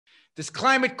This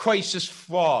climate crisis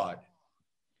fraud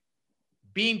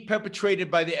being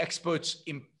perpetrated by the experts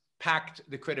impact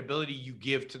the credibility you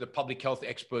give to the public health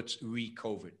experts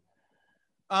re-COVID?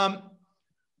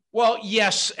 Well,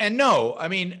 yes and no. I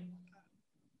mean,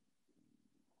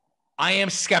 I am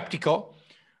skeptical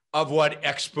of what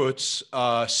experts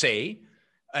say,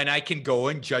 and I can go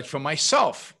and judge for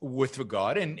myself with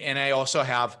regard. And I also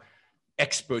have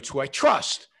experts who I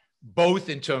trust, both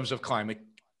in terms of climate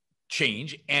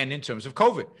change and in terms of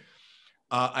COVID.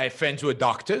 I have friends who are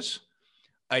doctors.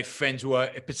 I have friends who are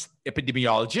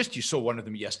epidemiologists. You saw one of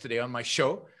them yesterday on my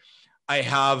show. I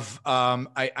have, my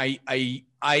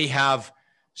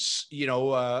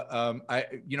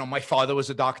father was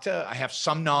a doctor. I have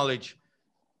some knowledge,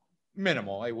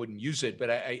 minimal. I wouldn't use it, but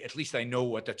at least I know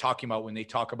what they're talking about when they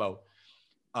talk about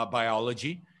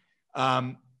biology.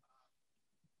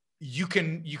 You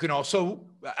can also,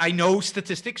 I know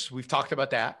statistics. We've talked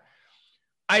about that.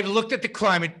 I've looked at the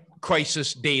climate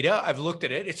crisis data. I've looked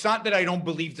at it. It's not that I don't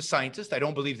believe the scientists. I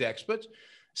don't believe the experts.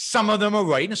 Some of them are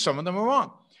right and some of them are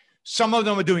wrong. Some of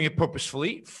them are doing it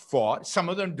purposefully, fraud. Some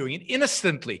of them are doing it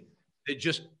innocently. They're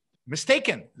just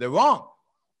mistaken. They're wrong.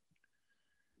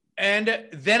 And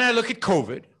then I look at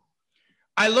COVID.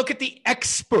 I look at the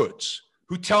experts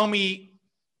who tell me,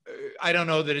 I don't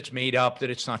know, that it's made up, that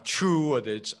it's not true, or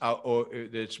that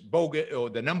it's bogus, or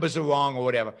the numbers are wrong, or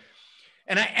whatever.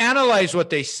 And I analyze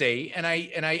what they say, and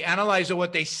I analyze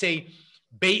what they say,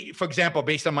 for example,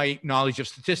 based on my knowledge of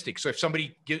statistics. So if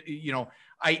somebody,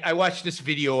 I watched this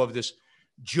video of this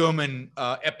German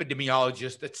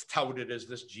epidemiologist that's touted as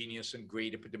this genius and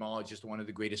great epidemiologist, one of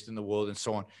the greatest in the world, and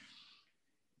so on.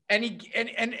 And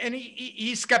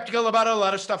he's skeptical about a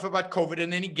lot of stuff about COVID,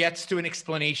 and then he gets to an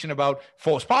explanation about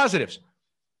false positives.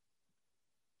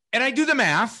 And I do the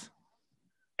math,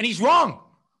 and he's wrong.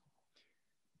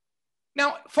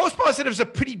 Now, false positives are a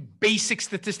pretty basic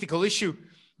statistical issue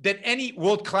that any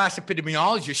world-class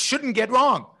epidemiologist shouldn't get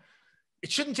wrong.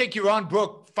 It shouldn't take your Ron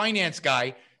Brook finance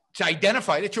guy to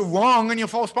identify that you're wrong on your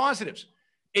false positives.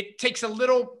 It takes a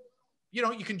little,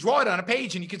 you can draw it on a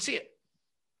page and you can see it.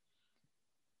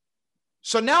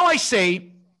 So now I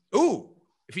say, ooh,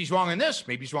 if he's wrong in this,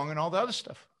 maybe he's wrong in all the other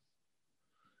stuff.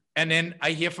 And then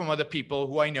I hear from other people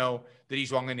who I know that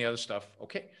he's wrong in the other stuff.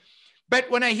 Okay. But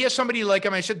when I hear somebody like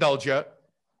Amish Adalja,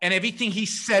 and everything he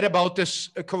said about this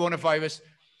coronavirus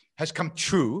has come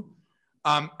true,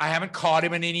 I haven't caught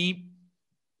him in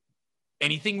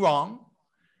anything wrong.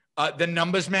 The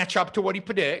numbers match up to what he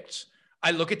predicts.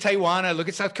 I look at Taiwan, I look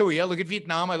at South Korea, I look at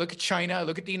Vietnam, I look at China, I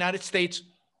look at the United States.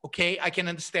 Okay, I can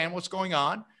understand what's going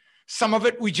on. Some of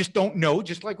it we just don't know,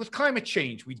 just like with climate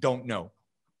change, we don't know.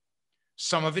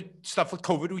 Some of it, stuff with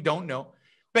COVID, we don't know.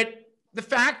 But the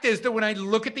fact is that when I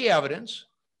look at the evidence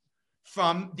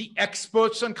from the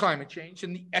experts on climate change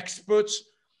and the experts,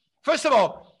 first of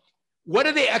all, what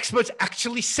do the experts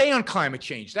actually say on climate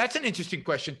change? That's an interesting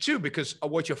question too, because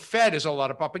what you're fed is a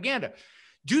lot of propaganda.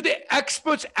 Do the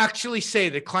experts actually say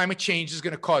that climate change is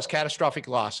going to cause catastrophic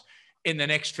loss in the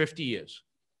next 50 years?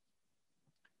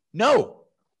 No.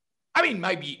 I mean,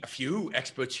 might be a few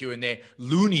experts here and there,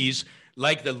 loonies,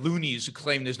 like the loonies who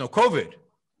claim there's no COVID.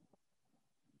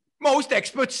 Most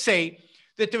experts say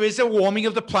that there is a warming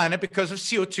of the planet because of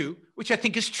CO2, which I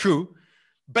think is true,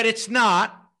 but it's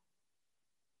not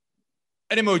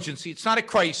an emergency. It's not a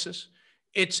crisis.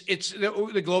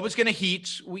 The globe is going to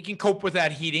heat. We can cope with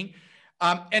that heating.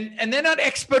 And they're not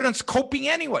expert on coping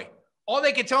anyway. All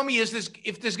they can tell me is this: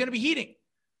 if there's going to be heating,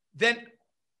 then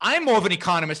I'm more of an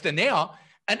economist than they are.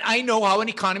 And I know how an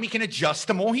economy can adjust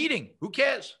to more heating. Who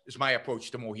cares? Is my approach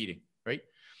to more heating, right?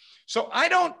 So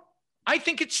I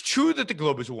think it's true that the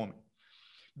globe is warming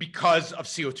because of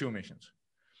CO2 emissions.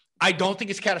 I don't think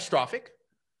it's catastrophic,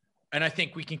 and I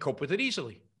think we can cope with it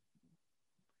easily.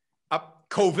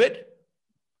 COVID,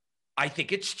 I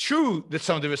think it's true that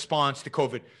some of the response to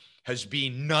COVID has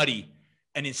been nutty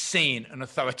and insane and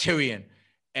authoritarian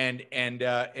and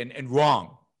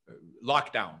wrong.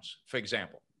 Lockdowns, for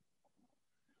example.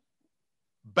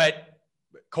 But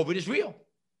COVID is real.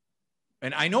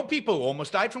 And I know people who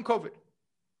almost died from COVID.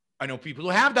 I know people who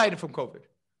have died from COVID.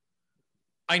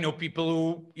 I know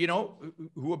people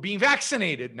who are being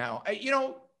vaccinated now.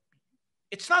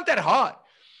 It's not that hard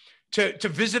to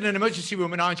visit an emergency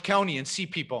room in Orange County and see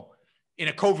people in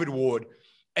a COVID ward,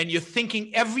 and you're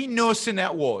thinking every nurse in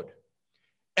that ward,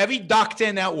 every doctor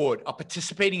in that ward are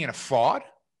participating in a fraud.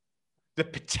 They're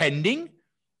pretending.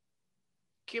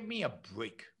 Give me a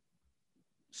break.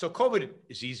 So COVID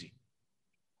is easy.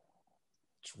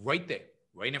 It's right there,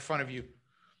 right in front of you.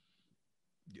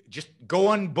 Just go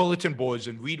on bulletin boards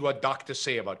and read what doctors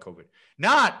say about COVID.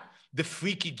 Not the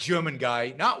freaky German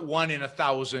guy, not 1 in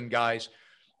 1,000 guys,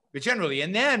 but generally.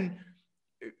 And then,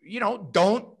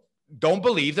 don't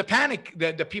believe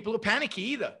the people who panicky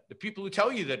either. The people who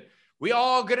tell you that we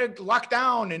all got to lock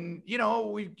down and, you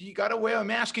got to wear a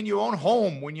mask in your own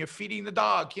home when you're feeding the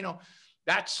dog,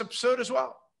 that's absurd as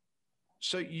well.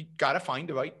 So you got to find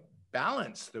the right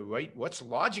balance, what's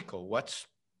logical,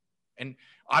 and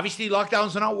obviously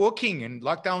lockdowns are not working, and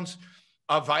lockdowns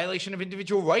are a violation of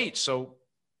individual rights. So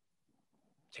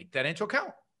take that into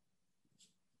account.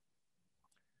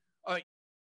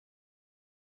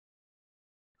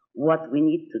 What we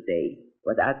need today,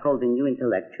 what I call the new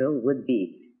intellectual, would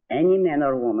be any man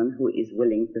or woman who is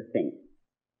willing to think.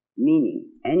 Meaning,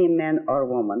 any man or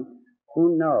woman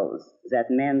who knows that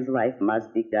man's life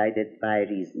must be guided by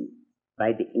reason,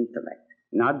 by the intellect,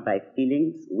 not by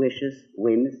feelings, wishes,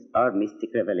 whims, or mystic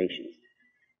revelations.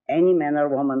 Any man or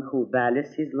woman who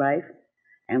values his life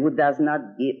and who does not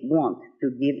want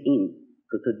to give in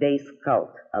to today's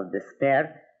cult of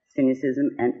despair,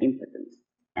 cynicism, and impotence,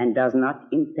 and does not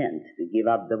intend to give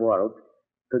up the world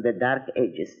to the dark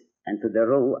ages and to the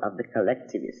rule of the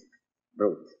collectivist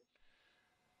brute.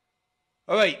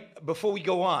 All right, before we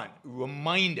go on,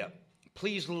 reminder,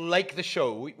 please like the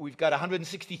show. We've got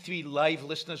 163 live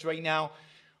listeners right now,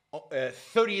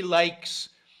 30 likes.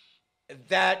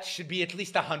 That should be at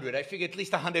least 100. I figure at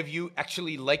least 100 of you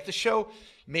actually like the show.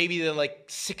 Maybe there are like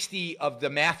 60 of the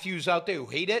Matthews out there who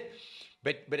hate it,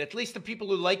 but at least the people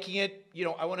who are liking it,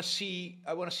 I want to see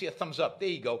a thumbs up. There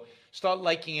you go. Start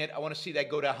liking it. I want to see that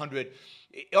go to 100.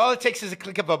 All it takes is a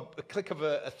click of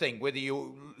a thing, whether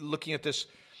you're looking at this.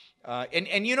 And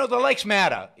the likes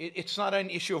matter. It's not an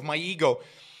issue of my ego.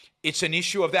 It's an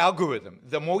issue of the algorithm.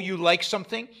 The more you like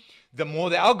something, the more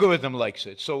the algorithm likes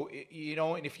it. So,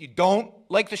 and if you don't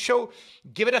like the show,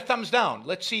 give it a thumbs down.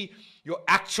 Let's see your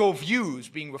actual views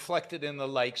being reflected in the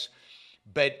likes.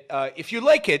 But if you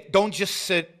like it, don't just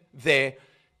sit there.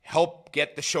 Help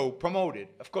get the show promoted.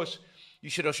 Of course, you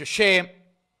should also share.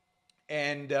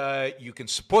 And you can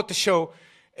support the show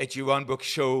at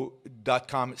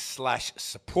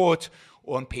JeronBrooksShow.com/support,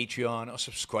 or on Patreon or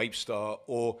Subscribestar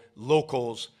or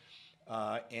Locals,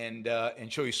 and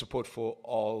show your support for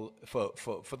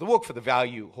the work, for the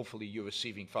value hopefully you're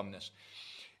receiving from this.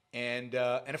 And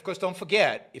of course, don't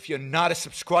forget, if you're not a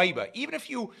subscriber, even if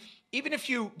you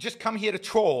just come here to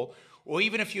troll, or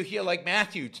even if you're here like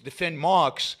Matthew to defend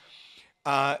Marx,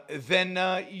 then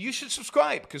you should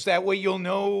subscribe, because that way you'll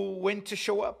know when to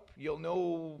show up. You'll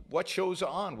know what shows are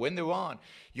on, when they're on.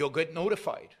 You'll get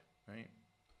notified, right?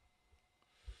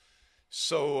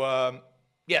 So,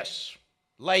 yes,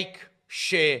 like,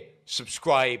 share,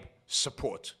 subscribe,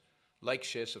 support. Like,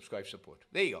 share, subscribe, support.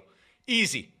 There you go.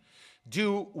 Easy.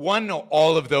 Do one or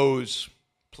all of those,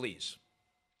 please.